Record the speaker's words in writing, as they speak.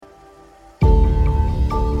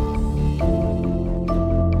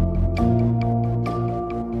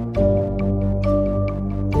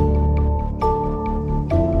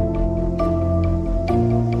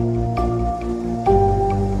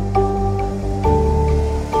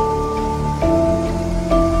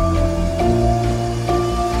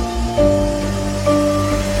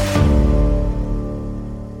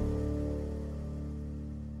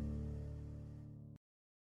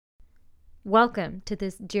Welcome to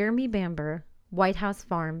this Jeremy Bamber White House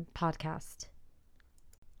Farm podcast.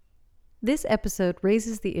 This episode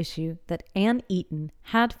raises the issue that Ann Eaton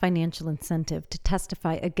had financial incentive to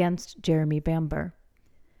testify against Jeremy Bamber.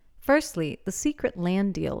 Firstly, the secret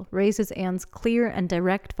land deal raises Ann's clear and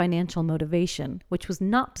direct financial motivation, which was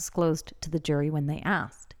not disclosed to the jury when they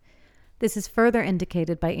asked. This is further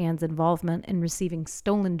indicated by Ann's involvement in receiving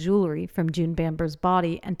stolen jewelry from June Bamber's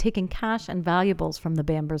body and taking cash and valuables from the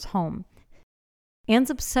Bambers' home.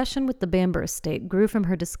 Ann's obsession with the Bamber estate grew from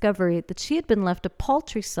her discovery that she had been left a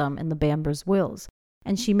paltry sum in the Bambers' wills,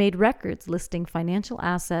 and she made records listing financial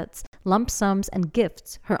assets, lump sums, and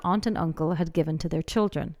gifts her aunt and uncle had given to their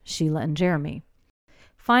children, Sheila and Jeremy.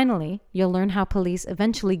 Finally, you'll learn how police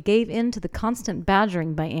eventually gave in to the constant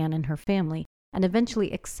badgering by Ann and her family, and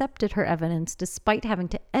eventually accepted her evidence despite having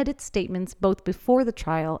to edit statements both before the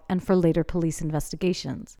trial and for later police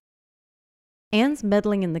investigations. Ann's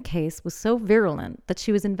meddling in the case was so virulent that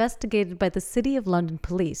she was investigated by the City of London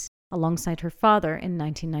Police alongside her father in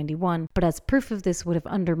 1991, but as proof of this would have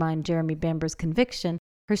undermined Jeremy Bamber's conviction,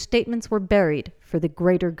 her statements were buried for the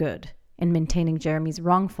greater good in maintaining Jeremy's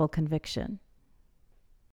wrongful conviction.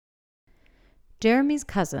 Jeremy's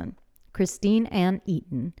cousin, Christine Ann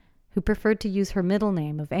Eaton, who preferred to use her middle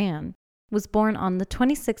name of Ann, was born on the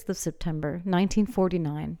 26th of September,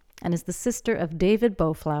 1949, and is the sister of David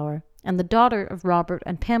Bowflower and the daughter of Robert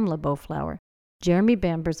and Pamela Bowflower, Jeremy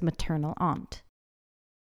Bamber's maternal aunt.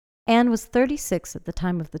 Ann was 36 at the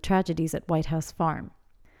time of the tragedies at White House Farm.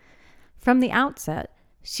 From the outset,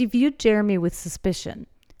 she viewed Jeremy with suspicion,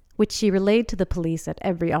 which she relayed to the police at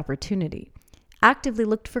every opportunity, actively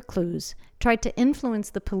looked for clues, tried to influence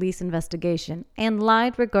the police investigation, and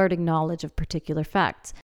lied regarding knowledge of particular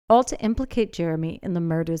facts, all to implicate Jeremy in the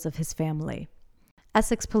murders of his family.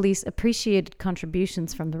 Essex police appreciated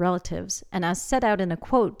contributions from the relatives, and as set out in a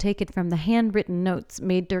quote taken from the handwritten notes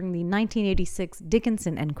made during the 1986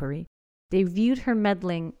 Dickinson inquiry, they viewed her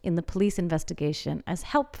meddling in the police investigation as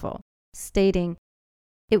helpful, stating,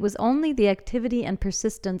 "It was only the activity and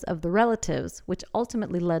persistence of the relatives which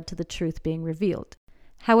ultimately led to the truth being revealed.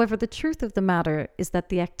 However, the truth of the matter is that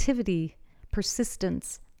the activity,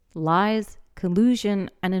 persistence, lies, collusion,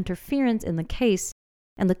 and interference in the case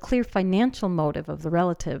and the clear financial motive of the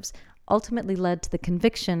relatives ultimately led to the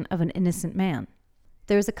conviction of an innocent man.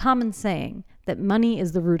 There is a common saying that money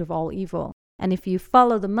is the root of all evil, and if you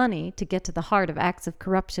follow the money to get to the heart of acts of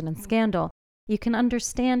corruption and scandal, you can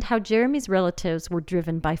understand how Jeremy's relatives were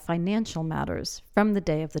driven by financial matters from the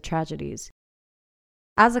day of the tragedies.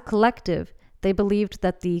 As a collective, they believed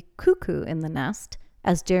that the cuckoo in the nest,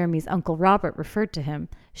 as Jeremy's Uncle Robert referred to him,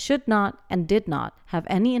 should not and did not have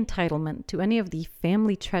any entitlement to any of the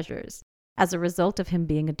family treasures as a result of him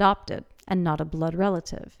being adopted and not a blood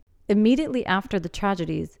relative. Immediately after the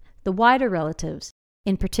tragedies, the wider relatives,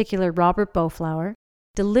 in particular Robert Bowflower,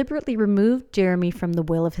 deliberately removed Jeremy from the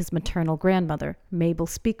will of his maternal grandmother, Mabel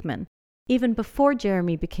Speakman, even before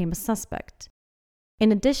Jeremy became a suspect.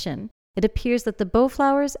 In addition, it appears that the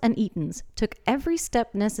Bowflowers and Eatons took every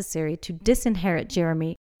step necessary to disinherit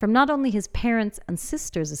Jeremy from not only his parents' and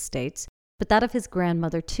sisters' estates, but that of his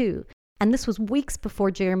grandmother too, and this was weeks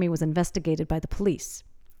before Jeremy was investigated by the police.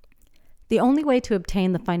 The only way to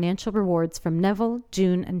obtain the financial rewards from Neville,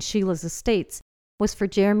 June, and Sheila's estates was for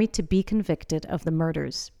Jeremy to be convicted of the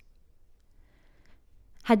murders.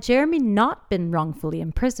 Had Jeremy not been wrongfully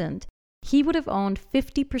imprisoned, he would have owned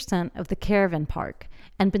 50% of the caravan park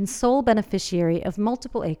and been sole beneficiary of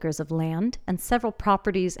multiple acres of land and several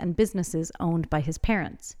properties and businesses owned by his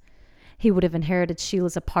parents. He would have inherited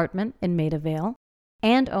Sheila's apartment in Maida Vale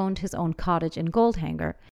and owned his own cottage in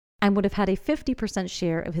Goldhanger, and would have had a 50%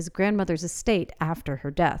 share of his grandmother's estate after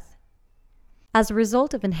her death. As a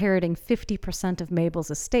result of inheriting 50% of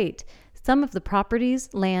Mabel's estate, some of the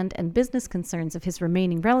properties, land, and business concerns of his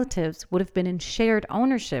remaining relatives would have been in shared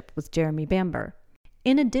ownership with Jeremy Bamber.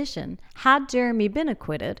 In addition, had Jeremy been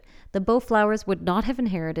acquitted, the Bowflowers would not have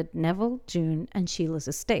inherited Neville, June, and Sheila's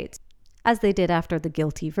estates, as they did after the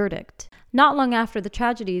guilty verdict. Not long after the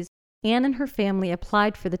tragedies, Ann and her family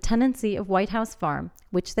applied for the tenancy of White House Farm,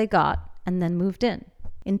 which they got, and then moved in.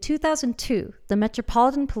 In 2002, the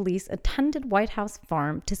Metropolitan Police attended White House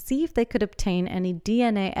Farm to see if they could obtain any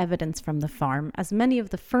DNA evidence from the farm, as many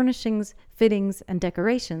of the furnishings, fittings, and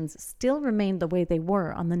decorations still remained the way they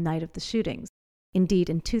were on the night of the shootings.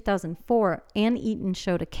 Indeed, in 2004, Ann Eaton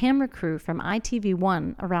showed a camera crew from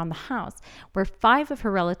ITV1 around the house where 5 of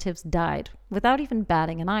her relatives died without even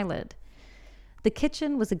batting an eyelid. The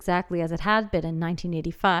kitchen was exactly as it had been in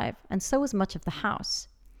 1985, and so was much of the house.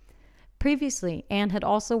 Previously, Ann had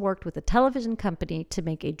also worked with a television company to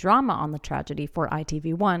make a drama on the tragedy for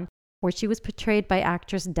ITV1, where she was portrayed by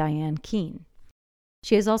actress Diane Keane.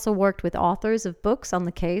 She has also worked with authors of books on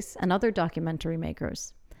the case and other documentary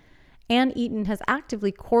makers. Ann Eaton has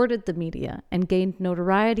actively courted the media and gained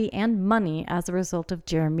notoriety and money as a result of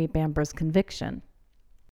Jeremy Bamber's conviction.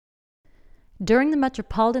 During the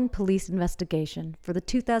Metropolitan Police investigation for the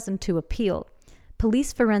 2002 appeal,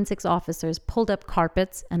 police forensics officers pulled up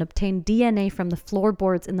carpets and obtained DNA from the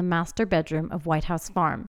floorboards in the master bedroom of White House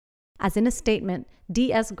Farm. As in a statement,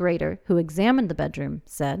 D.S. Grater, who examined the bedroom,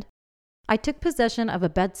 said, "I took possession of a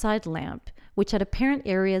bedside lamp, which had apparent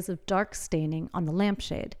areas of dark staining on the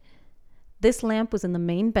lampshade. This lamp was in the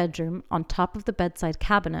main bedroom on top of the bedside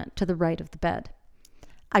cabinet to the right of the bed.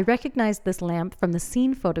 I recognized this lamp from the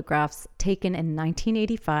scene photographs taken in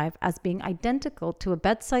 1985 as being identical to a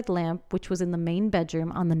bedside lamp which was in the main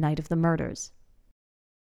bedroom on the night of the murders."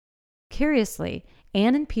 Curiously,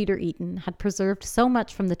 Ann and Peter Eaton had preserved so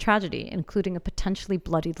much from the tragedy, including a potentially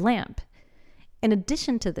bloodied lamp. In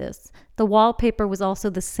addition to this, the wallpaper was also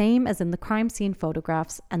the same as in the crime scene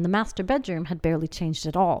photographs, and the master bedroom had barely changed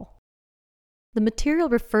at all. The material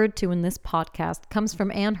referred to in this podcast comes from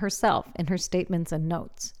Ann herself in her statements and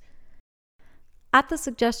notes. At the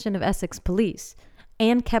suggestion of Essex Police,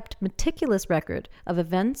 Ann kept meticulous record of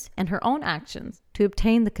events and her own actions to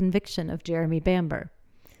obtain the conviction of Jeremy Bamber.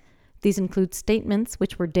 These include statements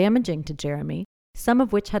which were damaging to Jeremy, some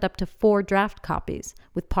of which had up to 4 draft copies,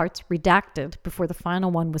 with parts redacted before the final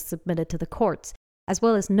one was submitted to the courts, as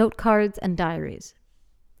well as note cards and diaries.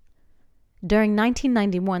 During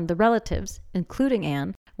 1991, the relatives, including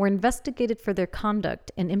Ann, were investigated for their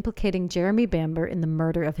conduct in implicating Jeremy Bamber in the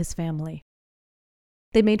murder of his family.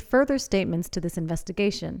 They made further statements to this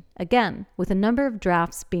investigation, again, with a number of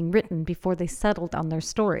drafts being written before they settled on their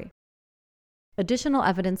story. Additional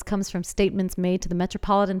evidence comes from statements made to the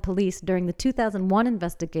Metropolitan Police during the 2001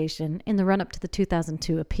 investigation in the run-up to the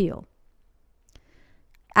 2002 appeal.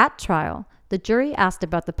 At trial, the jury asked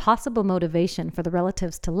about the possible motivation for the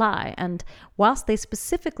relatives to lie, and whilst they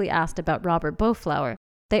specifically asked about Robert Bowflower,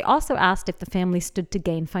 they also asked if the family stood to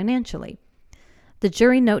gain financially. The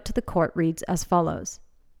jury note to the court reads as follows: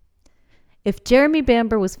 "If Jeremy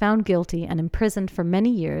Bamber was found guilty and imprisoned for many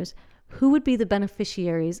years, who would be the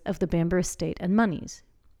beneficiaries of the Bamber estate and monies?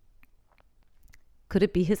 Could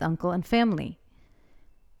it be his uncle and family?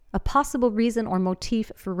 A possible reason or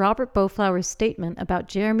motif for Robert Bowflower's statement about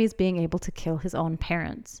Jeremy's being able to kill his own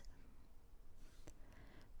parents."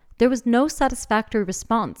 There was no satisfactory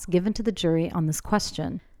response given to the jury on this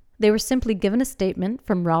question. They were simply given a statement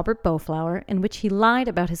from Robert Bowflower in which he lied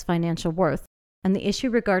about his financial worth, and the issue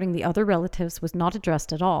regarding the other relatives was not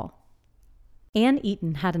addressed at all. Ann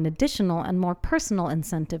Eaton had an additional and more personal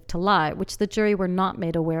incentive to lie, which the jury were not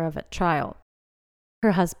made aware of at trial.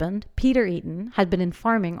 Her husband, Peter Eaton, had been in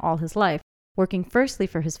farming all his life, working firstly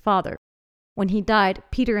for his father. When he died,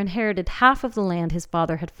 Peter inherited half of the land his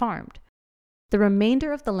father had farmed. The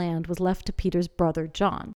remainder of the land was left to Peter's brother,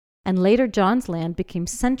 John, and later John's land became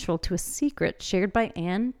central to a secret shared by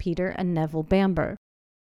Ann, Peter, and Neville Bamber.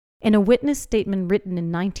 In a witness statement written in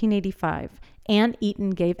 1985, Ann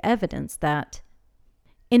Eaton gave evidence that,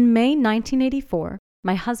 "In May 1984,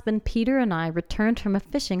 my husband Peter and I returned from a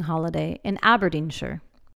fishing holiday in Aberdeenshire.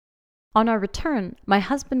 On our return, my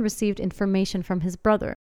husband received information from his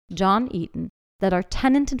brother, John Eaton, that our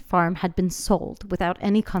tenanted farm had been sold without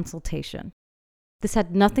any consultation. This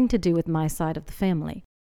had nothing to do with my side of the family.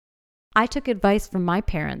 I took advice from my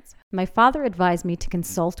parents. My father advised me to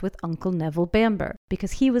consult with Uncle Neville Bamber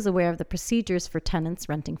because he was aware of the procedures for tenants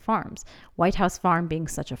renting farms, White House Farm being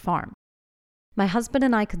such a farm. My husband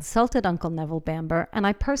and I consulted Uncle Neville Bamber, and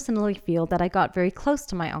I personally feel that I got very close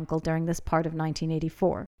to my uncle during this part of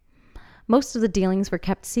 1984. Most of the dealings were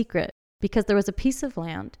kept secret because there was a piece of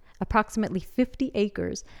land, approximately 50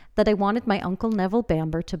 acres, that I wanted my Uncle Neville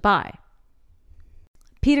Bamber to buy."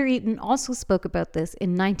 Peter Eaton also spoke about this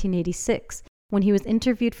in 1986 when he was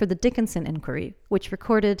interviewed for the Dickinson Inquiry, which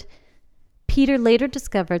recorded, "Peter later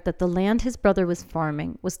discovered that the land his brother was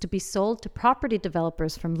farming was to be sold to property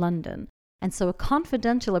developers from London, and so a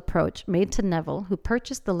confidential approach made to Neville, who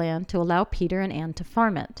purchased the land to allow Peter and Ann to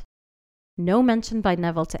farm it. No mention by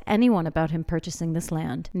Neville to anyone about him purchasing this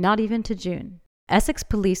land, not even to June. Essex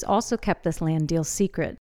Police also kept this land deal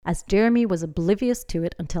secret, as Jeremy was oblivious to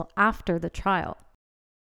it until after the trial.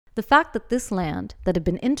 The fact that this land, that had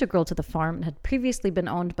been integral to the farm and had previously been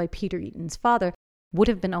owned by Peter Eaton's father, would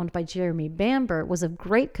have been owned by Jeremy Bamber was of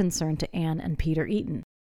great concern to Ann and Peter Eaton.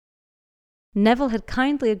 Neville had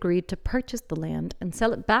kindly agreed to purchase the land and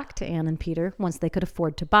sell it back to Ann and Peter once they could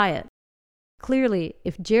afford to buy it. Clearly,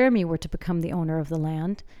 if Jeremy were to become the owner of the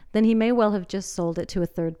land, then he may well have just sold it to a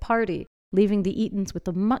third party, leaving the Eatons with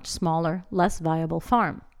a much smaller, less viable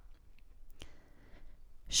farm.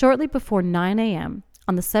 Shortly before 9 a.m.,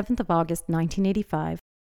 on the 7th of August 1985,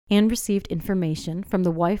 Anne received information from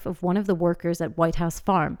the wife of one of the workers at White House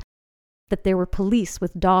Farm that there were police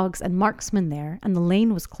with dogs and marksmen there and the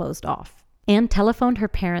lane was closed off. Anne telephoned her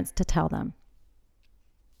parents to tell them.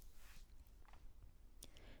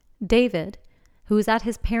 David, who was at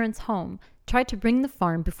his parents' home, tried to ring the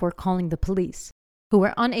farm before calling the police, who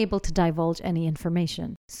were unable to divulge any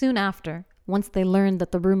information. Soon after, once they learned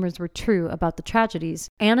that the rumors were true about the tragedies,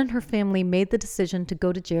 Anne and her family made the decision to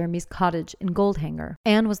go to Jeremy's cottage in Goldhanger.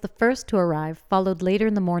 Anne was the first to arrive, followed later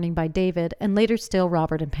in the morning by David, and later still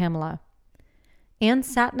Robert and Pamela. Anne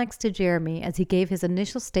sat next to Jeremy as he gave his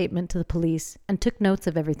initial statement to the police and took notes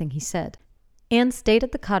of everything he said. Anne stayed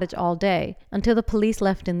at the cottage all day until the police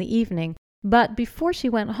left in the evening, but before she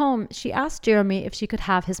went home, she asked Jeremy if she could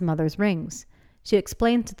have his mother's rings. She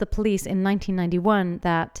explained to the police in 1991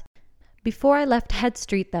 that, "Before I left Head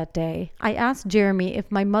Street that day, I asked Jeremy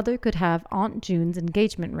if my mother could have Aunt June's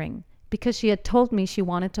engagement ring, because she had told me she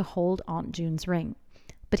wanted to hold Aunt June's ring.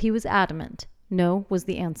 But he was adamant. No was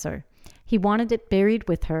the answer. He wanted it buried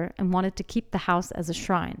with her and wanted to keep the house as a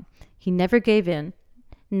shrine. He never gave in,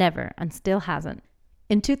 never, and still hasn't."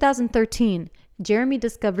 In 2013, Jeremy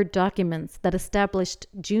discovered documents that established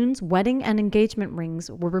June's wedding and engagement rings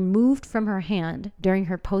were removed from her hand during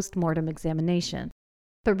her post-mortem examination.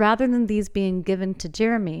 But rather than these being given to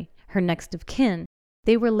Jeremy, her next of kin,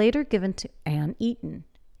 they were later given to Anne Eaton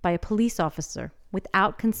by a police officer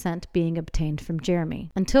without consent being obtained from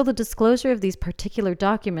Jeremy. Until the disclosure of these particular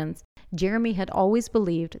documents, Jeremy had always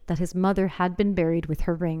believed that his mother had been buried with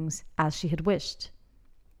her rings, as she had wished.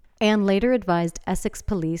 Anne later advised Essex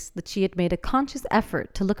police that she had made a conscious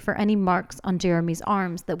effort to look for any marks on Jeremy's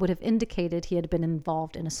arms that would have indicated he had been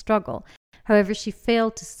involved in a struggle. However, she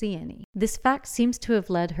failed to see any. This fact seems to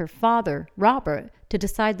have led her father, Robert, to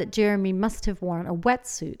decide that Jeremy must have worn a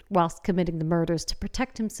wetsuit whilst committing the murders to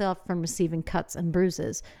protect himself from receiving cuts and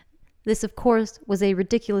bruises. This, of course, was a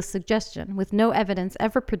ridiculous suggestion, with no evidence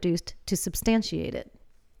ever produced to substantiate it.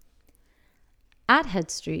 At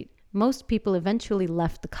Head Street, most people eventually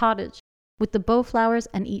left the cottage, with the Beauflowers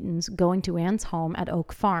and Eatons going to Anne's home at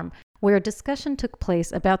Oak Farm, where a discussion took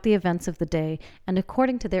place about the events of the day, and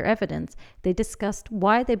according to their evidence, they discussed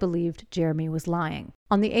why they believed Jeremy was lying.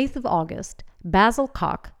 On the 8th of August, Basil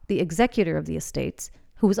Cock, the executor of the estates,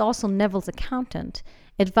 who was also Neville's accountant,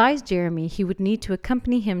 advised Jeremy he would need to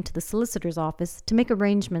accompany him to the solicitor's office to make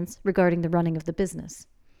arrangements regarding the running of the business.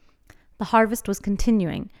 The harvest was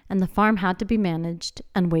continuing, and the farm had to be managed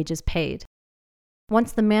and wages paid.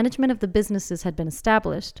 Once the management of the businesses had been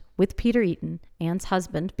established, with Peter Eaton, Anne's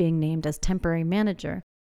husband, being named as temporary manager,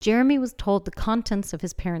 Jeremy was told the contents of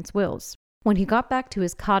his parents' wills. When he got back to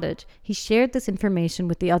his cottage, he shared this information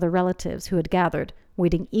with the other relatives who had gathered,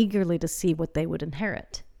 waiting eagerly to see what they would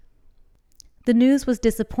inherit. The news was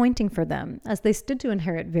disappointing for them, as they stood to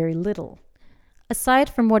inherit very little. Aside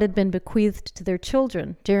from what had been bequeathed to their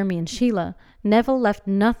children, Jeremy and Sheila, Neville left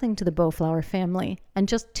nothing to the Beauflower family, and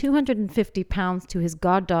just £250 to his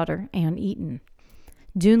goddaughter, Anne Eaton.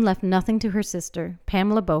 June left nothing to her sister,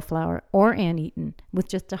 Pamela Beauflower, or Anne Eaton, with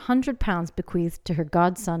just £100 bequeathed to her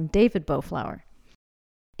godson, David Beauflower.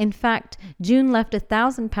 In fact, June left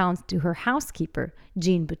 £1,000 to her housekeeper,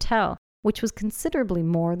 Jean Boutel, which was considerably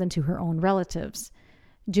more than to her own relatives.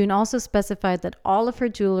 June also specified that all of her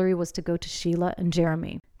jewelry was to go to Sheila and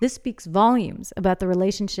Jeremy. This speaks volumes about the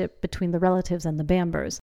relationship between the relatives and the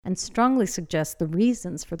Bambers, and strongly suggests the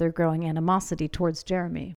reasons for their growing animosity towards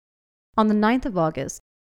Jeremy. On the 9th of August,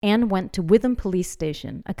 Anne went to Witham Police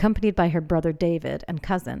Station, accompanied by her brother David and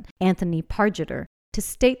cousin, Anthony Pargeter, to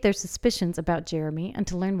state their suspicions about Jeremy and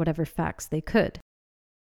to learn whatever facts they could.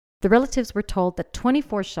 The relatives were told that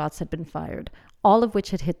 24 shots had been fired, all of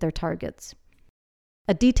which had hit their targets.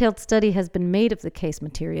 A detailed study has been made of the case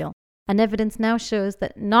material, and evidence now shows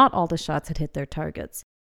that not all the shots had hit their targets,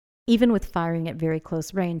 even with firing at very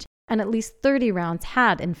close range, and at least 30 rounds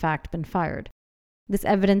had, in fact, been fired. This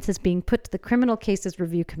evidence is being put to the Criminal Cases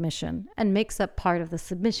Review Commission and makes up part of the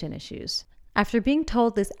submission issues. After being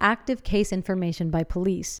told this active case information by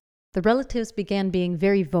police, the relatives began being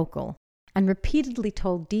very vocal and repeatedly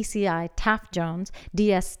told DCI Taft Jones,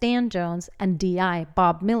 DS Stan Jones, and DI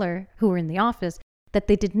Bob Miller, who were in the office, that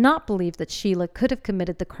they did not believe that Sheila could have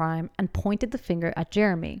committed the crime and pointed the finger at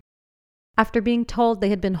Jeremy. After being told they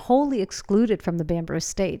had been wholly excluded from the Bamber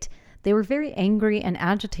estate, they were very angry and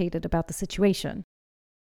agitated about the situation.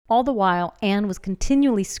 All the while, Anne was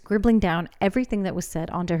continually scribbling down everything that was said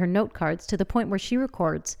onto her note cards to the point where she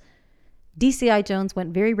records, DCI Jones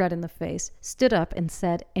went very red in the face, stood up, and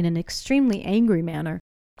said in an extremely angry manner,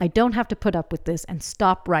 "I don't have to put up with this, and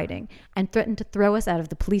stop writing," and threatened to throw us out of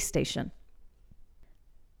the police station.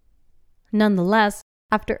 Nonetheless,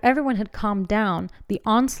 after everyone had calmed down, the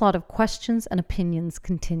onslaught of questions and opinions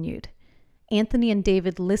continued. Anthony and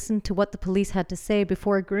David listened to what the police had to say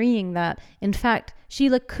before agreeing that, in fact,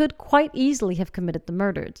 Sheila could quite easily have committed the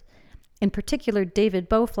murders. In particular, David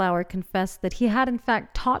Bowflower confessed that he had in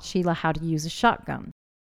fact taught Sheila how to use a shotgun.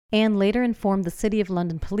 Anne later informed the City of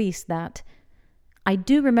London police that, "I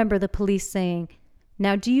do remember the police saying,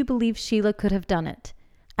 'Now do you believe Sheila could have done it?'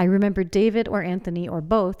 I remember David or Anthony or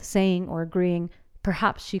both saying or agreeing,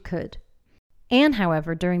 'Perhaps she could.'" Anne,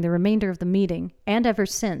 however, during the remainder of the meeting, and ever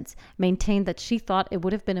since, maintained that she thought it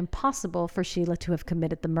would have been impossible for Sheila to have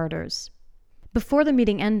committed the murders. Before the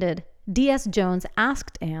meeting ended, D.S. Jones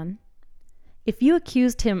asked Anne, "If you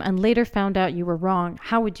accused him and later found out you were wrong,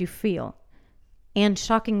 how would you feel?" Anne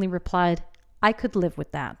shockingly replied, "I could live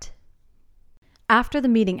with that." After the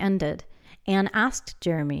meeting ended, Anne asked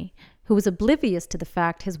Jeremy, who was oblivious to the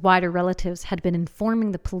fact his wider relatives had been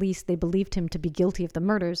informing the police they believed him to be guilty of the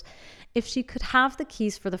murders, if she could have the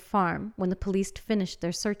keys for the farm when the police finished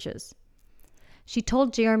their searches. She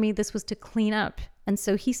told Jeremy this was to clean up, and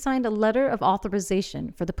so he signed a letter of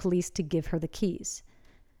authorization for the police to give her the keys.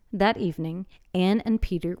 That evening, Anne and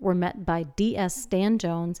Peter were met by D.S. Stan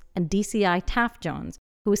Jones and DCI Taft Jones,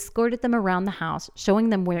 who escorted them around the house, showing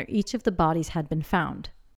them where each of the bodies had been found.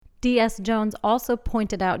 D.S. Jones also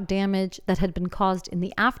pointed out damage that had been caused in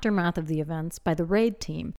the aftermath of the events by the raid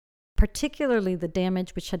team, particularly the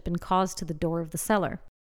damage which had been caused to the door of the cellar.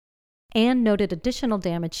 Anne noted additional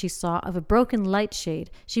damage she saw of a broken light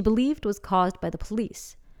shade she believed was caused by the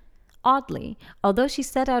police. Oddly, although she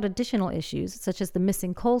set out additional issues, such as the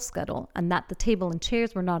missing coal scuttle and that the table and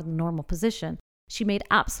chairs were not in the normal position, she made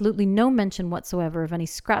absolutely no mention whatsoever of any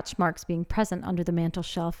scratch marks being present under the mantel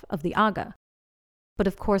shelf of the Aga. But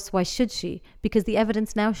of course, why should she? Because the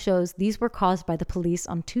evidence now shows these were caused by the police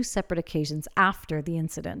on 2 separate occasions after the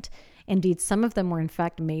incident. Indeed, some of them were in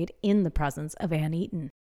fact made in the presence of Anne Eaton.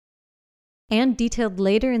 Anne detailed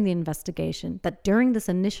later in the investigation that during this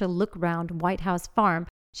initial look round White House Farm,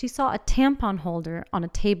 she saw a tampon holder on a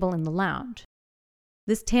table in the lounge.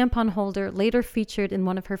 This tampon holder later featured in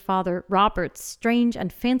one of her father Robert's strange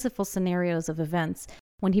and fanciful scenarios of events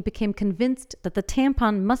when he became convinced that the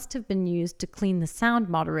tampon must have been used to clean the sound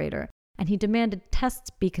moderator, and he demanded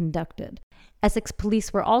tests be conducted. Essex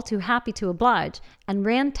police were all too happy to oblige and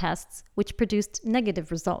ran tests which produced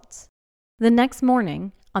negative results. The next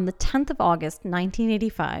morning, on the 10th of August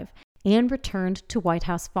 1985, Anne returned to White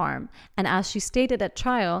House Farm, and as she stated at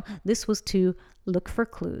trial, this was to look for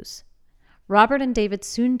clues. Robert and David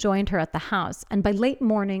soon joined her at the house, and by late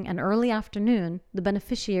morning and early afternoon, the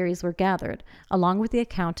beneficiaries were gathered, along with the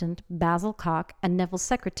accountant, Basil Cock, and Neville's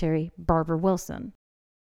secretary, Barbara Wilson.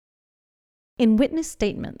 In witness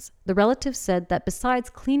statements, the relatives said that besides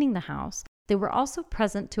cleaning the house, they were also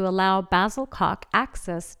present to allow Basil Cock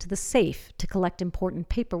access to the safe to collect important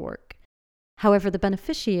paperwork. However, the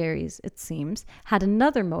beneficiaries, it seems, had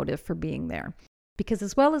another motive for being there, because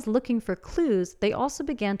as well as looking for clues, they also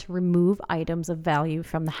began to remove items of value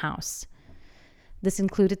from the house. This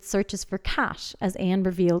included searches for cash, as Anne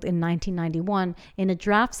revealed in 1991 in a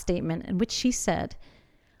draft statement in which she said,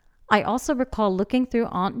 "I also recall looking through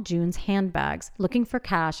Aunt June's handbags, looking for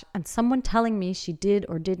cash, and someone telling me she did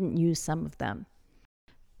or didn't use some of them."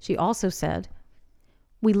 She also said,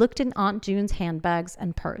 "We looked in Aunt June's handbags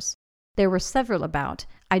and purse. There were several about.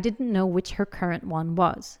 I didn't know which her current one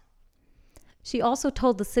was." She also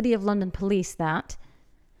told the City of London police that,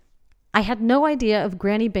 "I had no idea of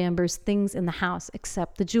Granny Bamber's things in the house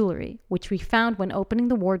except the jewelry, which we found when opening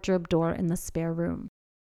the wardrobe door in the spare room.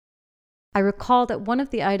 I recall that one of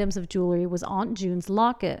the items of jewelry was Aunt June's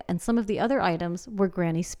locket, and some of the other items were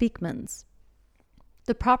Granny Speakman's."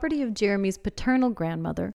 The property of Jeremy's paternal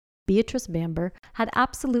grandmother, Beatrice Bamber, had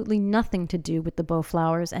absolutely nothing to do with the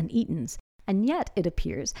Bowflowers and Eatons, and yet, it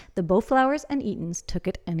appears, the Bowflowers and Eatons took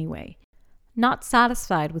it anyway. Not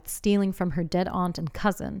satisfied with stealing from her dead aunt and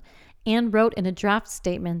cousin, Anne wrote in a draft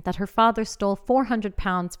statement that her father stole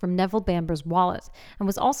 £400 from Neville Bamber's wallet and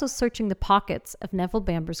was also searching the pockets of Neville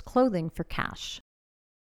Bamber's clothing for cash.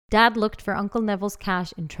 Dad looked for Uncle Neville's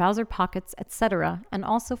cash in trouser pockets, etc., and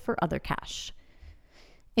also for other cash.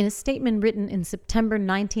 In a statement written in September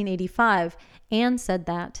 1985, Anne said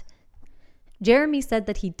that, "Jeremy said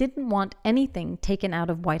that he didn't want anything taken out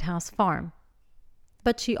of White House Farm."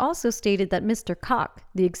 But she also stated that Mr. Cock,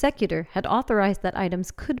 the executor, had authorized that items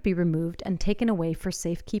could be removed and taken away for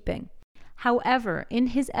safekeeping. However, in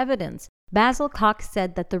his evidence, Basil Cox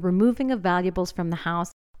said that the removing of valuables from the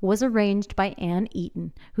house was arranged by Ann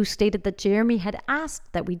Eaton, who stated that Jeremy had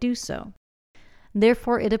asked that we do so.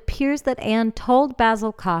 Therefore, it appears that Ann told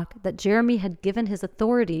Basil Cox that Jeremy had given his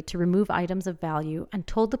authority to remove items of value and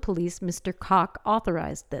told the police Mr. Cox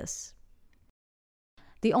authorized this.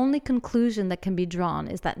 The only conclusion that can be drawn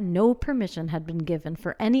is that no permission had been given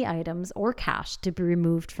for any items or cash to be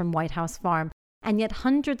removed from White House Farm, and yet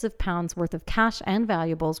hundreds of pounds worth of cash and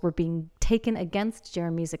valuables were being taken against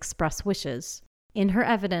Jeremy's express wishes. In her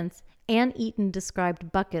evidence, Ann Eaton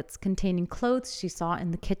described buckets containing clothes she saw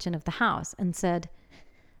in the kitchen of the house and said,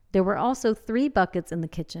 "There were also 3 buckets in the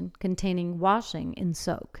kitchen containing washing in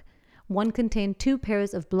soak. One contained 2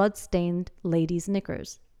 pairs of blood-stained ladies'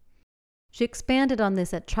 knickers." She expanded on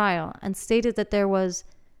this at trial and stated that there was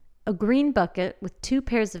a green bucket with 2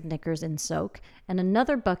 pairs of knickers in soak and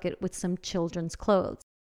another bucket with some children's clothes.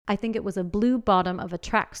 I think it was a blue bottom of a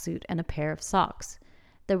tracksuit and a pair of socks.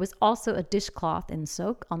 There was also a dishcloth in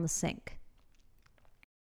soak on the sink.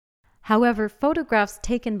 However, photographs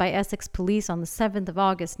taken by Essex police on the 7th of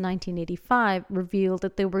August 1985 revealed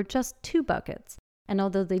that there were just 2 buckets, and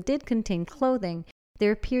although they did contain clothing,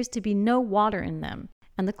 there appears to be no water in them,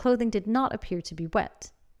 and the clothing did not appear to be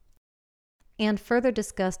wet. Anne further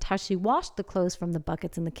discussed how she washed the clothes from the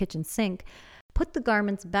buckets in the kitchen sink, put the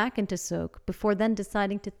garments back into soak before then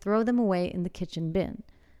deciding to throw them away in the kitchen bin.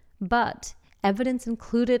 But evidence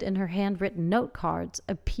included in her handwritten note cards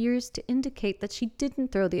appears to indicate that she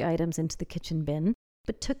didn't throw the items into the kitchen bin,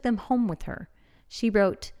 but took them home with her. She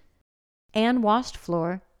wrote, "Anne washed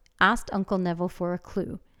floor, asked Uncle Neville for a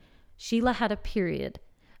clue. Sheila had a period.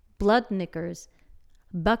 Blood knickers,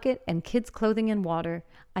 bucket and kids' clothing and water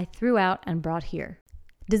I threw out and brought here."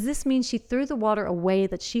 Does this mean she threw the water away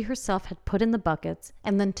that she herself had put in the buckets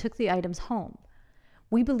and then took the items home?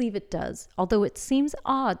 We believe it does, although it seems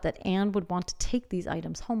odd that Anne would want to take these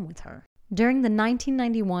items home with her. During the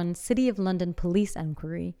 1991 City of London police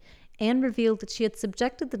enquiry, Anne revealed that she had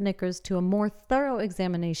subjected the knickers to a more thorough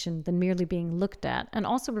examination than merely being looked at, and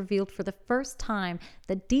also revealed for the first time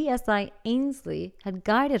that DSI Ainsley had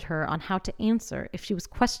guided her on how to answer if she was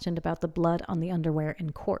questioned about the blood on the underwear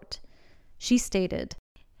in court. She stated,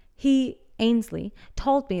 "He, Ainsley,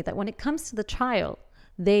 told me that when it comes to the trial,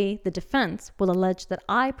 they, the defense, will allege that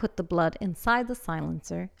I put the blood inside the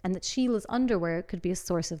silencer and that Sheila's underwear could be a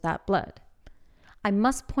source of that blood. I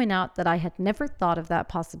must point out that I had never thought of that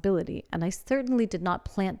possibility, and I certainly did not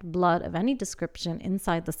plant blood of any description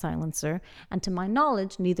inside the silencer, and to my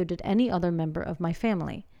knowledge, neither did any other member of my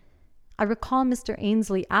family. I recall Mr.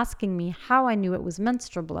 Ainsley asking me how I knew it was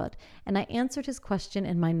menstrual blood, and I answered his question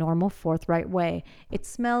in my normal forthright way. It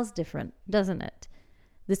smells different, doesn't it?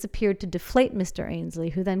 This appeared to deflate Mr.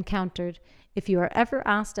 Ainsley, who then countered, "If you are ever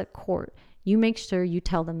asked at court, you make sure you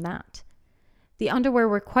tell them that." The underwear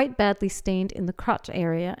were quite badly stained in the crotch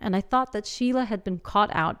area, and I thought that Sheila had been caught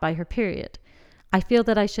out by her period. I feel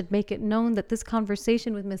that I should make it known that this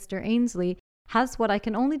conversation with Mr. Ainsley has what I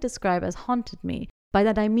can only describe as haunted me. By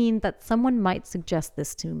that I mean that someone might suggest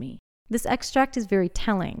this to me. This extract is very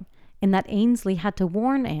telling, in that Ainsley had to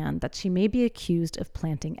warn Anne that she may be accused of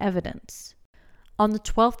planting evidence. On the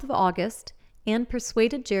 12th of August, Anne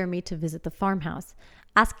persuaded Jeremy to visit the farmhouse,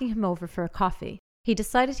 asking him over for a coffee. He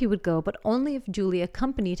decided he would go, but only if Julie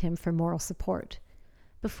accompanied him for moral support.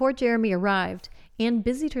 Before Jeremy arrived, Anne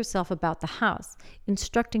busied herself about the house,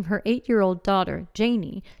 instructing her 8-year-old daughter,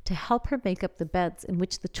 Janie, to help her make up the beds in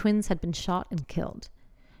which the twins had been shot and killed.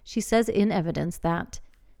 She says in evidence that,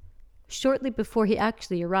 "Shortly before he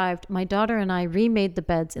actually arrived, my daughter and I remade the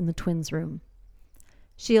beds in the twins' room."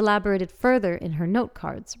 She elaborated further in her note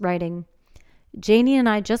cards, writing, "Janie and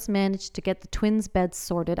I just managed to get the twins' beds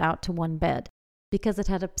sorted out to one bed, because it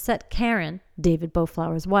had upset Karen, David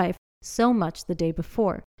Beauflower's wife, so much the day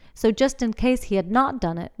before. So just in case he had not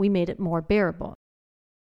done it, we made it more bearable."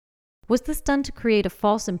 Was this done to create a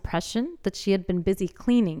false impression that she had been busy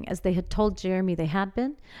cleaning, as they had told Jeremy they had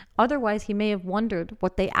been? Otherwise, he may have wondered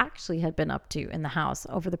what they actually had been up to in the house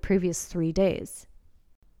over the previous 3 days.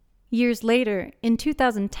 Years later, in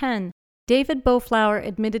 2010, David Beauflower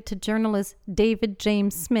admitted to journalist David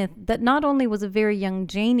James Smith that not only was a very young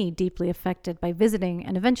Janie deeply affected by visiting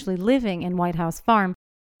and eventually living in White House Farm,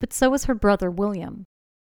 but so was her brother William.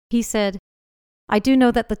 He said, "I do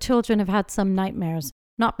know that the children have had some nightmares,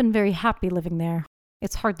 not been very happy living there.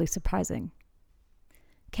 It's hardly surprising."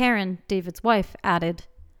 Karen, David's wife, added,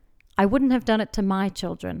 "I wouldn't have done it to my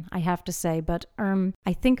children, I have to say, but,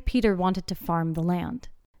 I think Peter wanted to farm the land."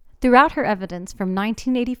 Throughout her evidence from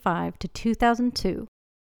 1985 to 2002,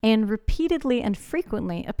 Anne repeatedly and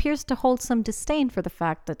frequently appears to hold some disdain for the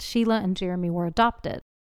fact that Sheila and Jeremy were adopted.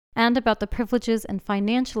 and about the privileges and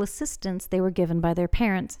financial assistance they were given by their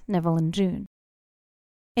parents, Neville and June.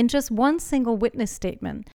 In just one single witness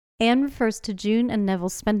statement, Anne refers to June and Neville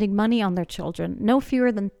spending money on their children no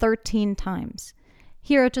fewer than 13 times.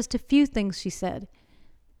 Here are just a few things she said.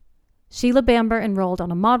 Sheila Bamber enrolled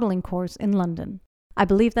on a modeling course in London. I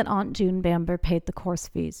believe that Aunt June Bamber paid the course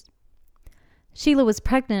fees. Sheila was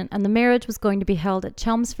pregnant and the marriage was going to be held at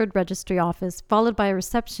Chelmsford Registry Office, followed by a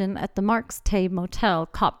reception at the Marks Tay Motel,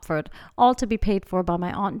 Copford, all to be paid for by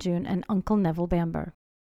my Aunt June and Uncle Neville Bamber.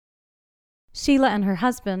 Sheila and her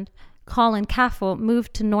husband, Colin Caffel,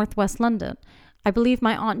 moved to northwest London. I believe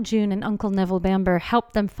my Aunt June and Uncle Neville Bamber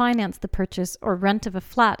helped them finance the purchase or rent of a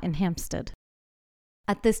flat in Hampstead.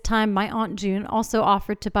 At this time, my Aunt June also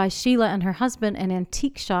offered to buy Sheila and her husband an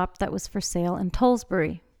antique shop that was for sale in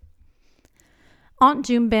Tollesbury. Aunt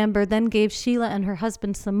June Bamber then gave Sheila and her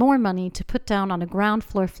husband some more money to put down on a ground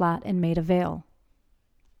floor flat in Maida Vale.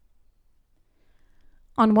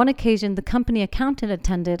 On one occasion, the company accountant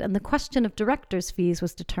attended and the question of directors' fees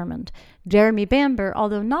was determined. Jeremy Bamber,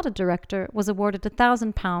 although not a director, was awarded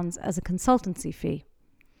 £1,000 as a consultancy fee.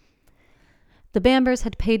 The Bambers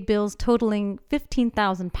had paid bills totaling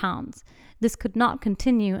 £15,000. This could not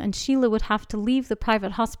continue, and Sheila would have to leave the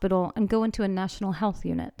private hospital and go into a national health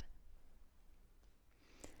unit.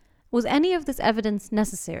 Was any of this evidence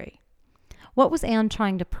necessary? What was Anne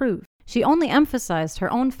trying to prove? She only emphasized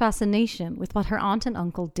her own fascination with what her aunt and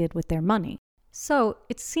uncle did with their money. So,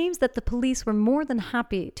 it seems that the police were more than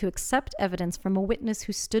happy to accept evidence from a witness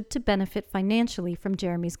who stood to benefit financially from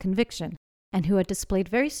Jeremy's conviction, and who had displayed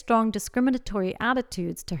very strong discriminatory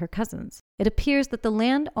attitudes to her cousins. It appears that the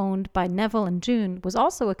land owned by Neville and June was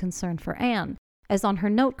also a concern for Anne, as on her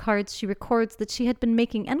note cards she records that she had been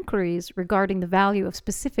making enquiries regarding the value of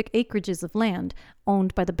specific acreages of land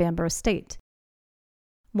owned by the Bamber estate.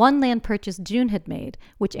 One land purchase June had made,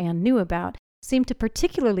 which Anne knew about, seemed to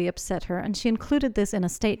particularly upset her, and she included this in a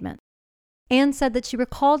statement. Anne said that she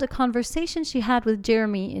recalled a conversation she had with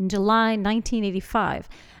Jeremy in July 1985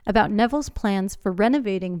 about Neville's plans for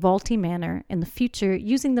renovating Vaulty Manor in the future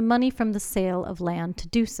using the money from the sale of land to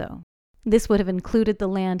do so. This would have included the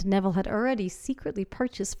land Neville had already secretly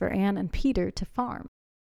purchased for Anne and Peter to farm.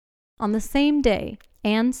 On the same day,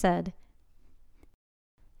 Anne said,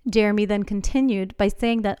 Jeremy then continued by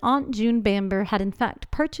saying that Aunt June Bamber had in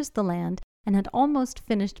fact purchased the land and had almost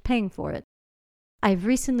finished paying for it. I've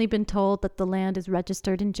recently been told that the land is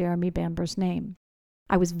registered in Jeremy Bamber's name.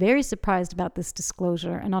 I was very surprised about this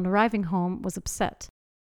disclosure and on arriving home was upset.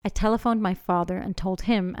 I telephoned my father and told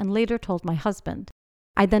him and later told my husband.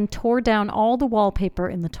 I then tore down all the wallpaper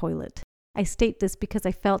in the toilet. I state this because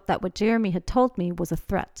I felt that what Jeremy had told me was a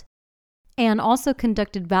threat. Anne also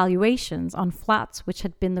conducted valuations on flats which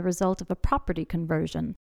had been the result of a property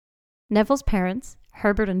conversion. Neville's parents,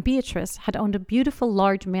 Herbert and Beatrice, had owned a beautiful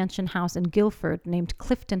large mansion house in Guildford named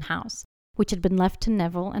Clifton House, which had been left to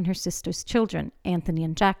Neville and her sister's children, Anthony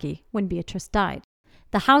and Jackie, when Beatrice died.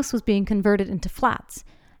 The house was being converted into flats,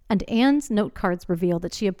 and Anne's note cards reveal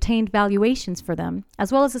that she obtained valuations for them,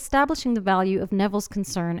 as well as establishing the value of Neville's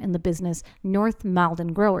concern in the business North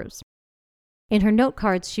Malden Growers. In her note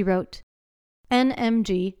cards she wrote,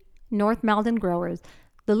 NMG, North Malden Growers,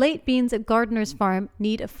 the late beans at Gardener's Farm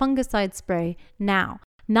need a fungicide spray now.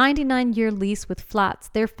 99-year lease with flats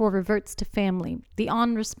therefore reverts to family, the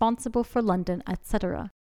on responsible for London,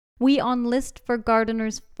 etc. We on list for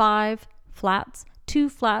Gardeners 5 flats, 2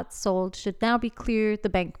 flats sold should now be clear the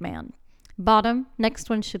bankman. Bottom, next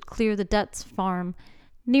one should clear the debts farm,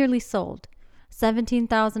 nearly sold,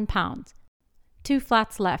 £17,000. 2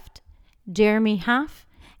 flats left, Jeremy half,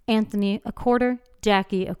 Anthony a quarter,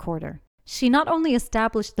 Jackie a quarter. She not only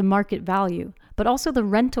established the market value, but also the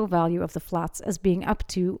rental value of the flats as being up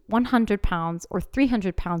to £100 or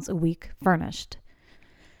 £300 a week furnished.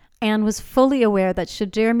 Anne was fully aware that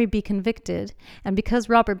should Jeremy be convicted, and because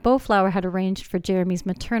Robert Beauflower had arranged for Jeremy's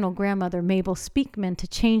maternal grandmother Mabel Speakman to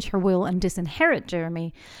change her will and disinherit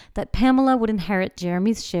Jeremy, that Pamela would inherit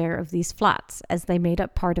Jeremy's share of these flats as they made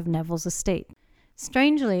up part of Neville's estate.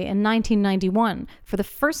 Strangely, in 1991, for the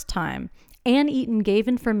first time, Anne Eaton gave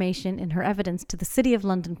information in her evidence to the City of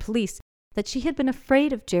London Police that she had been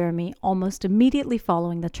afraid of Jeremy almost immediately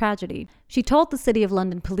following the tragedy. She told the City of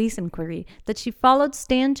London Police Inquiry that she followed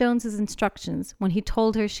Stan Jones's instructions when he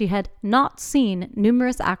told her she had not seen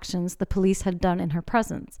numerous actions the police had done in her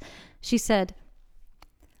presence. She said,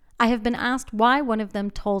 I have been asked why one of them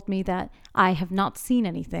told me that I have not seen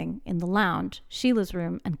anything in the lounge, Sheila's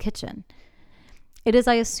room, and kitchen. It is,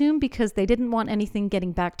 I assume, because they didn't want anything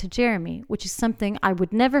getting back to Jeremy, which is something I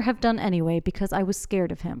would never have done anyway because I was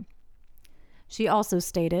scared of him. She also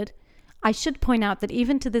stated, I should point out that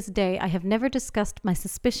even to this day, I have never discussed my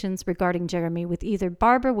suspicions regarding Jeremy with either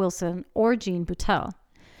Barbara Wilson or Jean Boutel.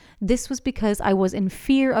 This was because I was in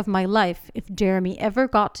fear of my life if Jeremy ever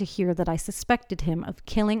got to hear that I suspected him of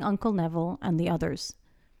killing Uncle Neville and the others.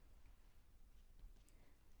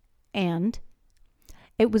 And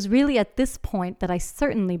it was really at this point that I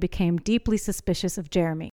certainly became deeply suspicious of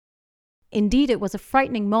Jeremy. Indeed, it was a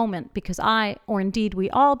frightening moment because I, or indeed we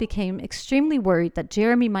all, became extremely worried that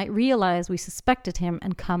Jeremy might realize we suspected him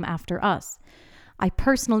and come after us. I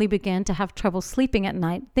personally began to have trouble sleeping at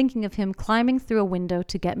night, thinking of him climbing through a window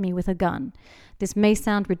to get me with a gun. This may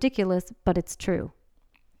sound ridiculous, but it's true.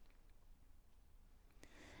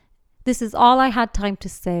 This is all I had time to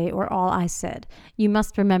say, or all I said. You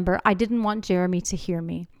must remember, I didn't want Jeremy to hear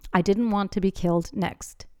me. I didn't want to be killed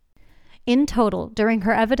next. In total, during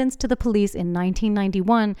her evidence to the police in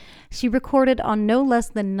 1991, she recorded on no less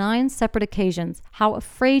than 9 separate occasions how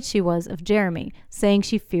afraid she was of Jeremy, saying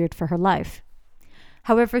she feared for her life.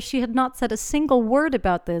 However, she had not said a single word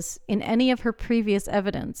about this in any of her previous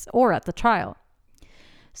evidence or at the trial.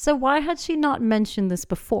 So why had she not mentioned this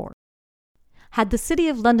before? Had the City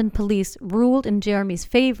of London police ruled in Jeremy's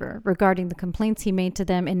favor regarding the complaints he made to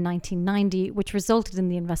them in 1990, which resulted in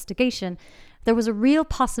the investigation, there was a real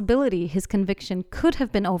possibility his conviction could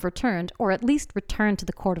have been overturned or at least returned to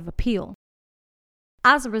the Court of Appeal.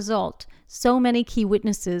 As a result, so many key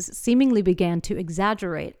witnesses seemingly began to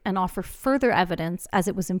exaggerate and offer further evidence as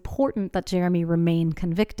it was important that Jeremy remain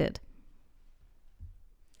convicted.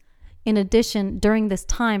 In addition, during this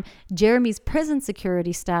time, Jeremy's prison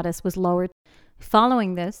security status was lowered.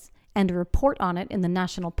 Following this, and a report on it in the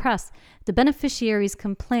national press, the beneficiaries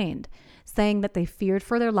complained, saying that they feared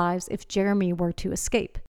for their lives if Jeremy were to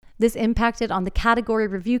escape. This impacted on the Category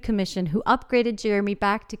Review Commission, who upgraded Jeremy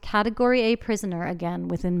back to Category A prisoner again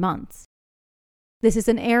within months. This is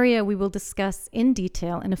an area we will discuss in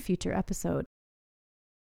detail in a future episode.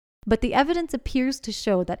 But the evidence appears to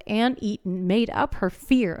show that Anne Eaton made up her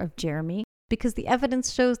fear of Jeremy because the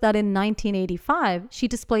evidence shows that in 1985, she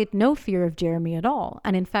displayed no fear of Jeremy at all,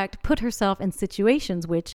 and in fact put herself in situations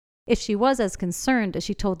which, if she was as concerned as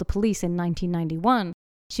she told the police in 1991,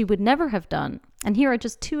 she would never have done, and here are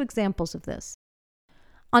just 2 examples of this.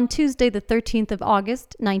 On Tuesday, the 13th of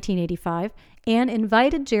August, 1985, Anne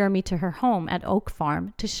invited Jeremy to her home at Oak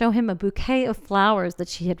Farm to show him a bouquet of flowers that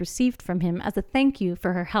she had received from him as a thank you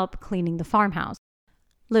for her help cleaning the farmhouse.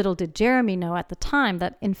 Little did Jeremy know at the time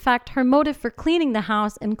that, in fact, her motive for cleaning the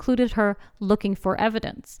house included her looking for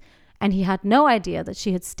evidence, and he had no idea that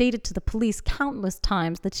she had stated to the police countless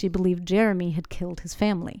times that she believed Jeremy had killed his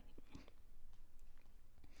family.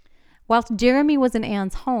 Whilst Jeremy was in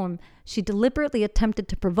Anne's home, she deliberately attempted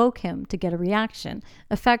to provoke him to get a reaction,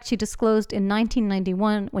 a fact she disclosed in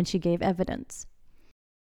 1991 when she gave evidence.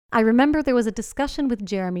 I remember there was a discussion with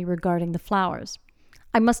Jeremy regarding the flowers.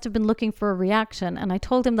 I must have been looking for a reaction, and I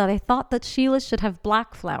told him that I thought that Sheila should have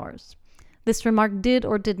black flowers. This remark did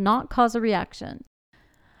or did not cause a reaction.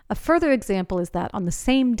 A further example is that on the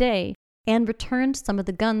same day, Anne returned some of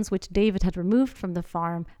the guns which David had removed from the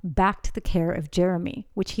farm back to the care of Jeremy,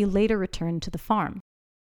 which he later returned to the farm.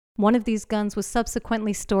 One of these guns was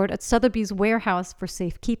subsequently stored at Sotheby's warehouse for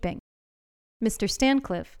safekeeping. Mr.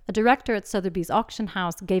 Stancliffe, a director at Sotheby's auction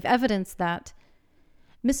house, gave evidence that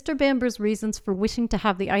Mr. Bamber's reasons for wishing to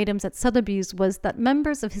have the items at Sotheby's was that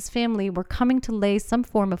members of his family were coming to lay some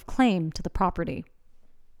form of claim to the property.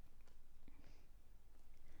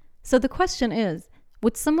 So the question is,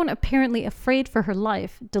 would someone apparently afraid for her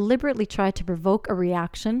life deliberately try to provoke a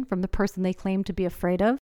reaction from the person they claim to be afraid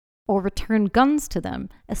of, or return guns to them,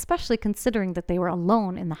 especially considering that they were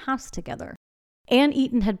alone in the house together? Anne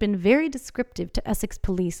Eaton had been very descriptive to Essex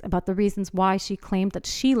police about the reasons why she claimed that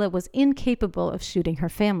Sheila was incapable of shooting her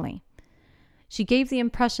family. She gave the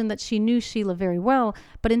impression that she knew Sheila very well,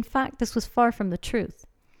 but in fact this was far from the truth.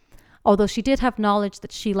 Although she did have knowledge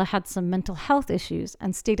that Sheila had some mental health issues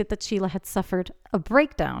and stated that Sheila had suffered a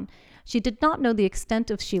breakdown, she did not know the extent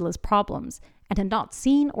of Sheila's problems and had not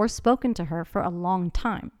seen or spoken to her for a long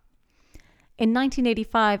time. In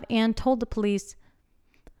 1985, Anne told the police,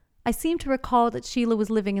 "I seem to recall that Sheila was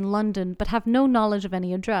living in London but have no knowledge of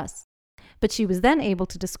any address." But she was then able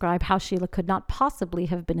to describe how Sheila could not possibly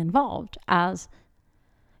have been involved as,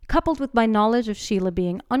 coupled with my knowledge of Sheila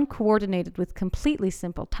being uncoordinated with completely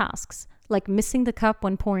simple tasks, like missing the cup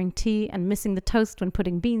when pouring tea and missing the toast when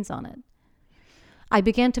putting beans on it. I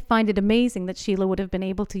began to find it amazing that Sheila would have been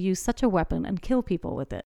able to use such a weapon and kill people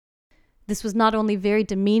with it. This was not only very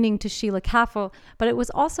demeaning to Sheila Caffel, but it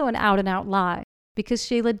was also an out-and-out lie, because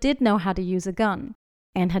Sheila did know how to use a gun.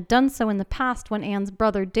 and had done so in the past when Anne's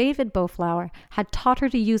brother David Bowflower had taught her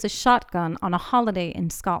to use a shotgun on a holiday in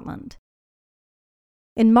Scotland.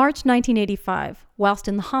 In March 1985, whilst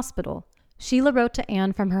in the hospital, Sheila wrote to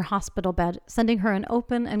Anne from her hospital bed, sending her an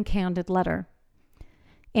open and candid letter.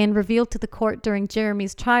 Anne revealed to the court during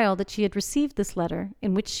Jeremy's trial that she had received this letter,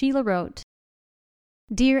 in which Sheila wrote,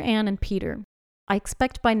 "Dear Anne and Peter, I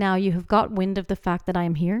expect by now you have got wind of the fact that I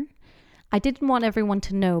am here. I didn't want everyone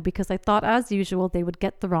to know because I thought, as usual, they would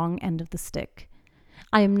get the wrong end of the stick.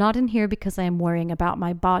 I am not in here because I am worrying about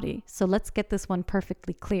my body, so let's get this one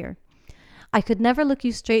perfectly clear. I could never look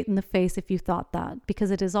you straight in the face if you thought that,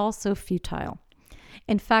 because it is all so futile.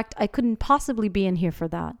 In fact, I couldn't possibly be in here for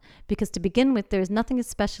that, because to begin with, there is nothing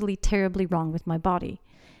especially terribly wrong with my body.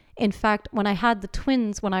 In fact, when I had the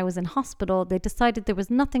twins when I was in hospital, they decided there was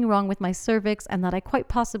nothing wrong with my cervix and that I quite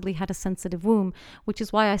possibly had a sensitive womb, which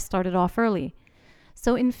is why I started off early.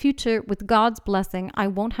 So in future, with God's blessing, I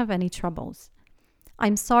won't have any troubles.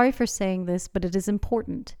 I'm sorry for saying this, but it is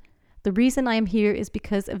important. The reason I am here is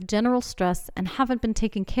because of general stress and haven't been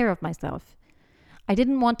taking care of myself. I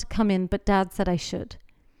didn't want to come in, but Dad said I should.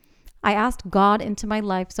 I asked God into my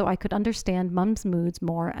life so I could understand Mum's moods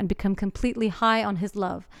more and become completely high on his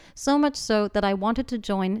love, so much so that I wanted to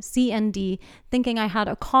join CND, thinking I had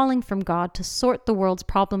a calling from God to sort the world's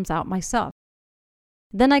problems out myself.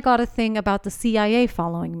 Then I got a thing about the CIA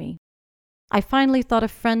following me. I finally thought a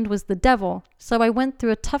friend was the devil, so I went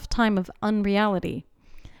through a tough time of unreality.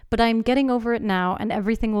 But I am getting over it now and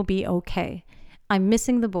everything will be okay. I'm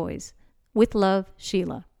missing the boys. With love,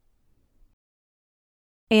 Sheila."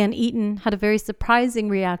 Anne Eaton had a very surprising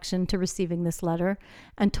reaction to receiving this letter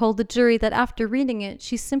and told the jury that after reading it,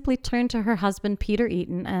 she simply turned to her husband, Peter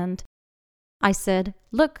Eaton, and, "I said,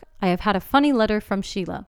 'Look, I have had a funny letter from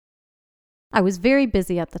Sheila. I was very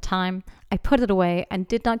busy at the time. I put it away and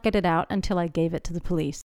did not get it out until I gave it to the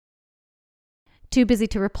police.' Too busy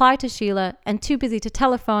to reply to Sheila and too busy to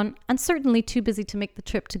telephone and certainly too busy to make the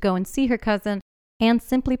trip to go and see her cousin, Anne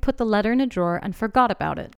simply put the letter in a drawer and forgot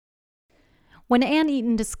about it. When Anne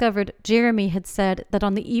Eaton discovered Jeremy had said that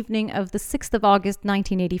on the evening of the 6th of August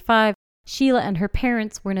 1985, Sheila and her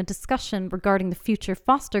parents were in a discussion regarding the future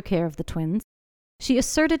foster care of the twins, she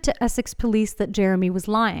asserted to Essex police that Jeremy was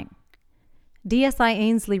lying. DSI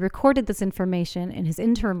Ainsley recorded this information in his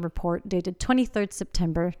interim report dated 23rd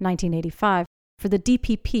September 1985 for the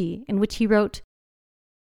DPP, in which he wrote,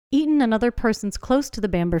 "Eaton and other persons close to the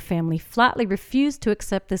Bamber family flatly refused to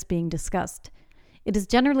accept this being discussed. It is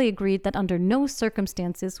generally agreed that under no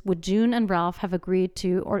circumstances would June and Ralph have agreed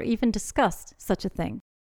to or even discussed such a thing."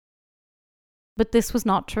 But this was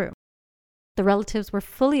not true. The relatives were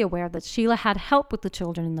fully aware that Sheila had helped with the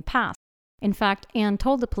children in the past. In fact, Anne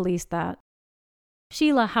told the police that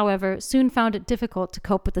Sheila, however, soon found it difficult to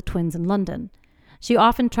cope with the twins in London. She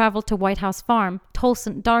often traveled to White House Farm, Toll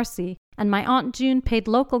St. Darcy, and my Aunt June paid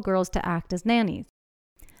local girls to act as nannies.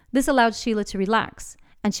 This allowed Sheila to relax,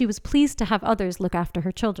 and she was pleased to have others look after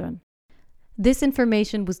her children. This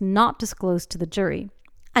information was not disclosed to the jury,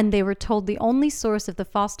 and they were told the only source of the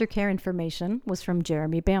foster care information was from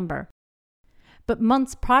Jeremy Bamber. But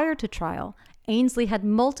months prior to trial, Ainsley had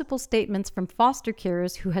multiple statements from foster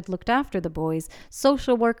carers who had looked after the boys,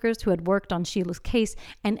 social workers who had worked on Sheila's case,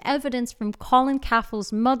 and evidence from Colin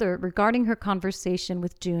Caffell's mother regarding her conversation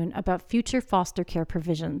with June about future foster care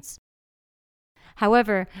provisions.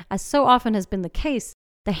 However, as so often has been the case,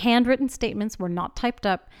 the handwritten statements were not typed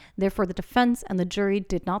up, therefore the defense and the jury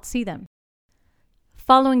did not see them.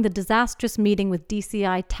 Following the disastrous meeting with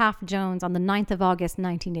DCI Taft Jones on the 9th of August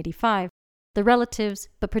 1985, the relatives,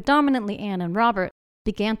 but predominantly Anne and Robert,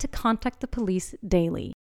 began to contact the police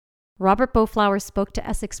daily. Robert Bowflower spoke to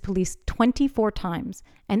Essex police 24 times,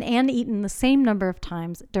 and Anne Eaton the same number of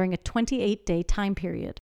times during a 28-day time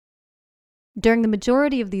period. During the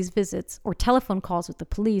majority of these visits, or telephone calls with the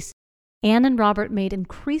police, Anne and Robert made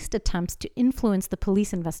increased attempts to influence the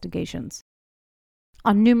police investigations.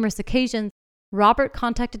 On numerous occasions, Robert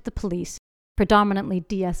contacted the police, predominantly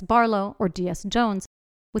D.S. Barlow or D.S. Jones,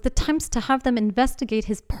 with attempts to have them investigate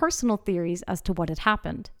his personal theories as to what had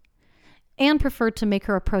happened. Anne preferred to make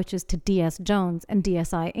her approaches to D.S. Jones and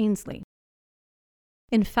DSI Ainsley.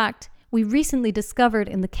 In fact, we recently discovered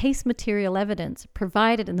in the case material evidence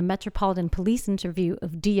provided in the Metropolitan Police interview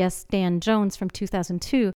of D.S. Stan Jones from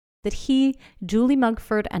 2002 that he, Julie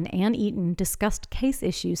Mugford, and Anne Eaton discussed case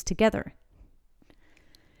issues together.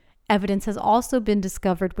 Evidence has also been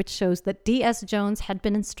discovered which shows that D.S. Jones had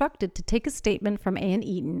been instructed to take a statement from Anne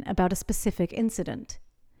Eaton about a specific incident.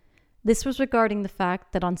 This was regarding the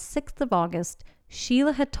fact that on 6th of August,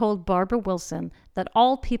 Sheila had told Barbara Wilson that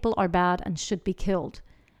all people are bad and should be killed,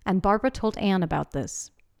 and Barbara told Anne about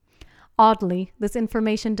this. Oddly, this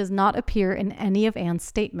information does not appear in any of Anne's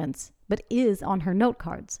statements, but is on her note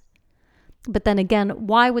cards. But then again,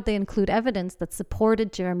 why would they include evidence that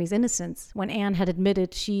supported Jeremy's innocence when Anne had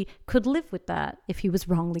admitted she could live with that if he was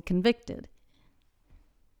wrongly convicted?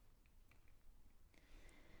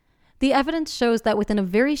 The evidence shows that within a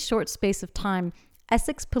very short space of time,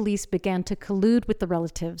 Essex police began to collude with the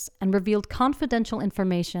relatives and revealed confidential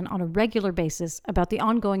information on a regular basis about the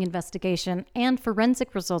ongoing investigation and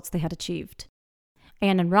forensic results they had achieved.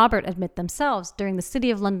 Anne and Robert admit themselves during the City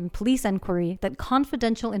of London police enquiry that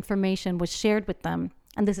confidential information was shared with them,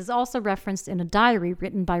 and this is also referenced in a diary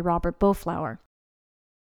written by Robert Bowflower.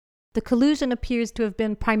 The collusion appears to have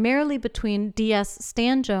been primarily between DS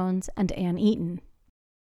Stan Jones and Anne Eaton.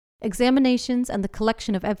 Examinations and the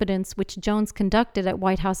collection of evidence which Jones conducted at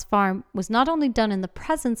White House Farm was not only done in the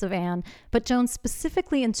presence of Anne, but Jones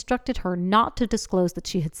specifically instructed her not to disclose that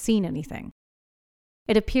she had seen anything.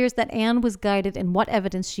 It appears that Anne was guided in what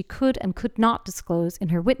evidence she could and could not disclose in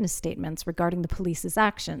her witness statements regarding the police's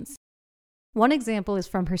actions. One example is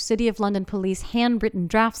from her City of London police handwritten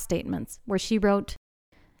draft statements, where she wrote,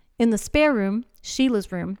 "In the spare room,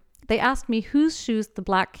 Sheila's room, they asked me whose shoes the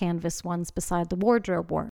black canvas ones beside the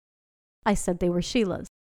wardrobe were. I said they were Sheila's.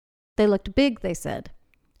 They looked big, they said.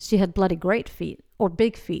 She had bloody great feet, or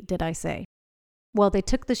big feet, did I say? Well, they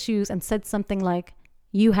took the shoes and said something like,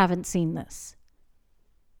 'You haven't seen this.'"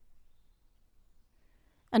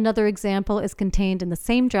 Another example is contained in the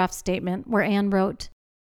same draft statement where Anne wrote,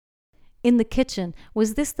 "In the kitchen,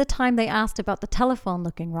 was this the time they asked about the telephone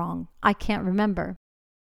looking wrong? I can't remember.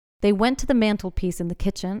 They went to the mantelpiece in the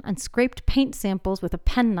kitchen and scraped paint samples with a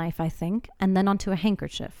penknife, I think, and then onto a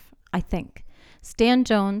handkerchief. I think. Stan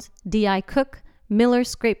Jones, D.I. Cook, Miller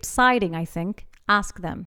scraped siding, I think. Ask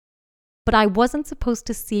them. But I wasn't supposed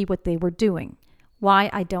to see what they were doing. Why,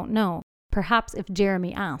 I don't know. Perhaps if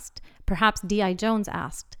Jeremy asked. Perhaps D.I. Jones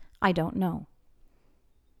asked. I don't know."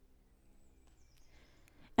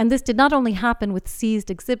 And this did not only happen with seized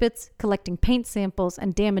exhibits, collecting paint samples,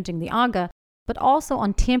 and damaging the Aga, but also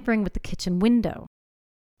on tampering with the kitchen window.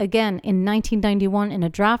 Again, in 1991, in a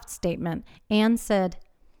draft statement, Anne said,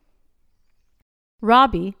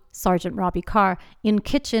 "Robbie, Sergeant Robbie Carr, in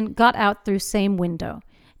kitchen got out through same window.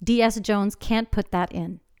 D.S. Jones can't put that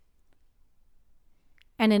in."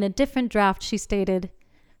 And in a different draft, she stated,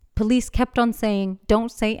 "Police kept on saying,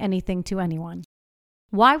 don't say anything to anyone."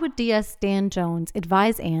 Why would D.S. Stan Jones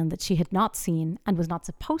advise Anne that she had not seen and was not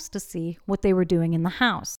supposed to see what they were doing in the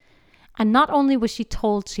house? And not only was she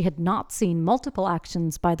told she had not seen multiple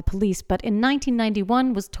actions by the police, but in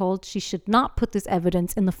 1991 was told she should not put this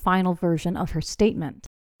evidence in the final version of her statement.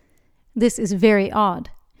 This is very odd.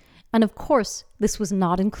 And of course, this was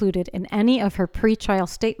not included in any of her pre-trial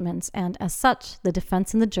statements, and as such, the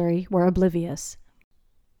defense and the jury were oblivious.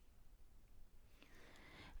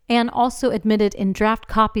 Anne also admitted in draft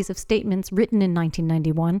copies of statements written in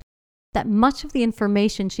 1991 that much of the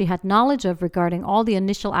information she had knowledge of regarding all the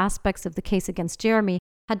initial aspects of the case against Jeremy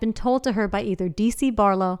had been told to her by either D.C.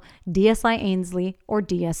 Barlow, D.S.I. Ainsley, or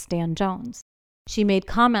D.S. Stan Jones. She made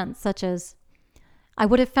comments such as, "I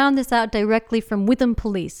would have found this out directly from Witham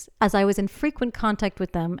Police, as I was in frequent contact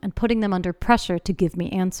with them and putting them under pressure to give me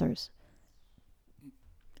answers."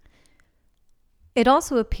 It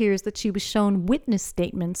also appears that she was shown witness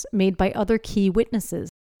statements made by other key witnesses,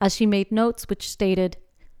 as she made notes which stated,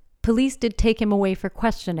 "Police did take him away for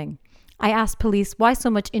questioning. I asked police why so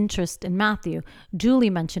much interest in Matthew. Julie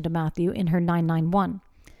mentioned a Matthew in her 991.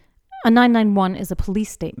 A 991 is a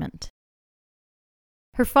police statement.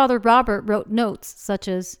 Her father Robert wrote notes such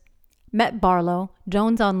as, "Met Barlow,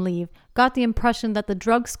 Jones on leave, got the impression that the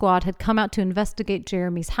drug squad had come out to investigate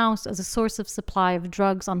Jeremy's house as a source of supply of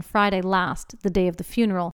drugs on Friday last, the day of the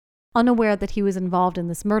funeral, unaware that he was involved in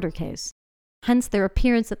this murder case. Hence their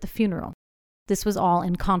appearance at the funeral. This was all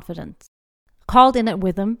in confidence. Called in at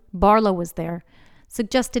Witham, Barlow was there,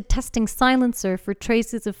 suggested testing silencer for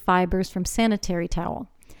traces of fibers from sanitary towel.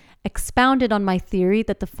 Expounded on my theory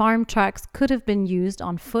that the farm tracks could have been used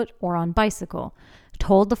on foot or on bicycle.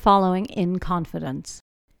 Told the following in confidence."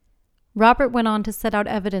 Robert went on to set out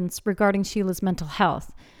evidence regarding Sheila's mental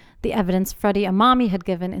health, the evidence Freddie Amami had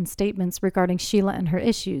given in statements regarding Sheila and her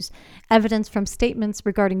issues, evidence from statements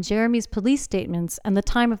regarding Jeremy's police statements, and the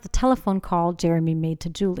time of the telephone call Jeremy made to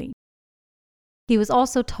Julie. He was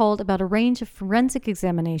also told about a range of forensic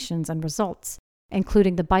examinations and results,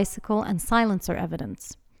 including the bicycle and silencer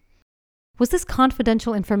evidence. Was this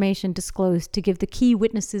confidential information disclosed to give the key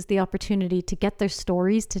witnesses the opportunity to get their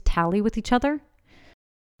stories to tally with each other?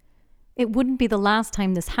 It wouldn't be the last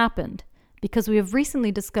time this happened, because we have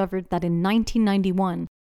recently discovered that in 1991,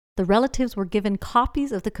 The relatives were given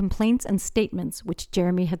copies of the complaints and statements which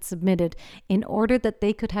Jeremy had submitted in order that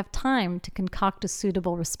they could have time to concoct a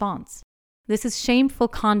suitable response. This is shameful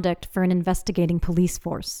conduct for an investigating police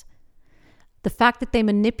force. The fact that they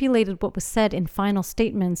manipulated what was said in final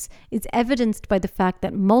statements is evidenced by the fact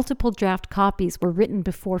that multiple draft copies were written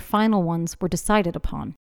before final ones were decided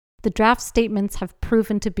upon. The draft statements have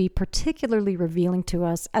proven to be particularly revealing to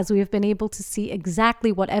us, as we have been able to see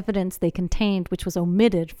exactly what evidence they contained which was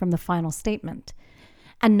omitted from the final statement.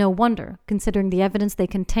 And no wonder, considering the evidence they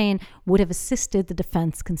contain would have assisted the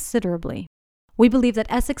defense considerably. We believe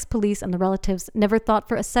that Essex police and the relatives never thought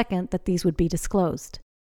for a second that these would be disclosed.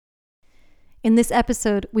 In this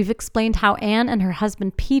episode, we've explained how Anne and her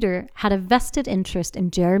husband Peter had a vested interest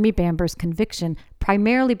in Jeremy Bamber's conviction,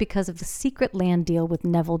 primarily because of the secret land deal with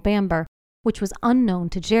Neville Bamber, which was unknown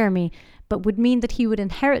to Jeremy, but would mean that he would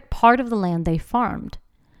inherit part of the land they farmed.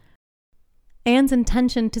 Anne's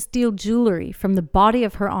intention to steal jewelry from the body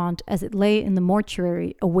of her aunt as it lay in the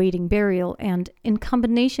mortuary awaiting burial, and in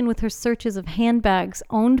combination with her searches of handbags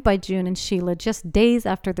owned by June and Sheila just days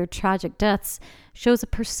after their tragic deaths, shows a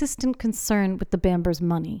persistent concern with the Bambers'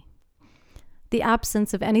 money. The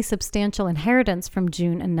absence of any substantial inheritance from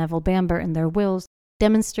June and Neville Bamber in their wills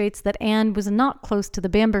demonstrates that Anne was not close to the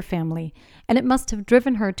Bamber family, and it must have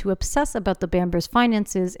driven her to obsess about the Bambers'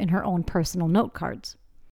 finances in her own personal note cards.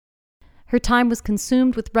 Her time was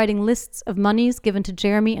consumed with writing lists of monies given to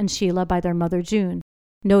Jeremy and Sheila by their mother June,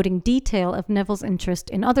 noting detail of Neville's interest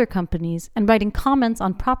in other companies, and writing comments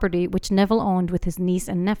on property which Neville owned with his niece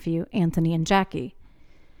and nephew, Anthony and Jackie.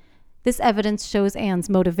 This evidence shows Anne's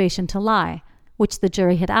motivation to lie, which the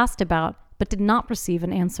jury had asked about but did not receive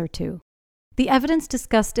an answer to. The evidence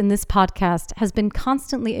discussed in this podcast has been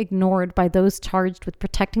constantly ignored by those charged with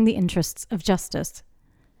protecting the interests of justice.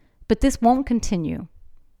 But this won't continue,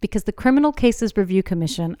 because the Criminal Cases Review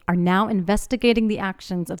Commission are now investigating the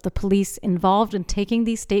actions of the police involved in taking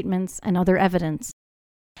these statements and other evidence,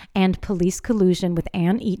 and police collusion with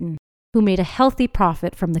Anne Eaton, who made a healthy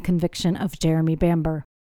profit from the conviction of Jeremy Bamber.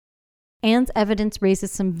 Anne's evidence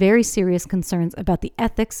raises some very serious concerns about the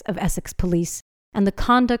ethics of Essex police and the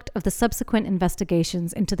conduct of the subsequent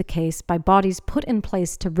investigations into the case by bodies put in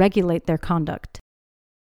place to regulate their conduct.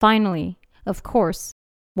 Finally, of course,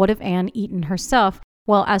 what of Anne Eaton herself?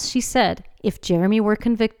 Well, as she said, if Jeremy were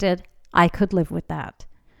convicted, I could live with that.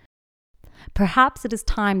 Perhaps it is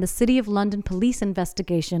time the City of London police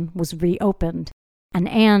investigation was reopened, and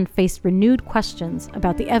Anne faced renewed questions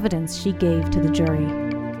about the evidence she gave to the jury.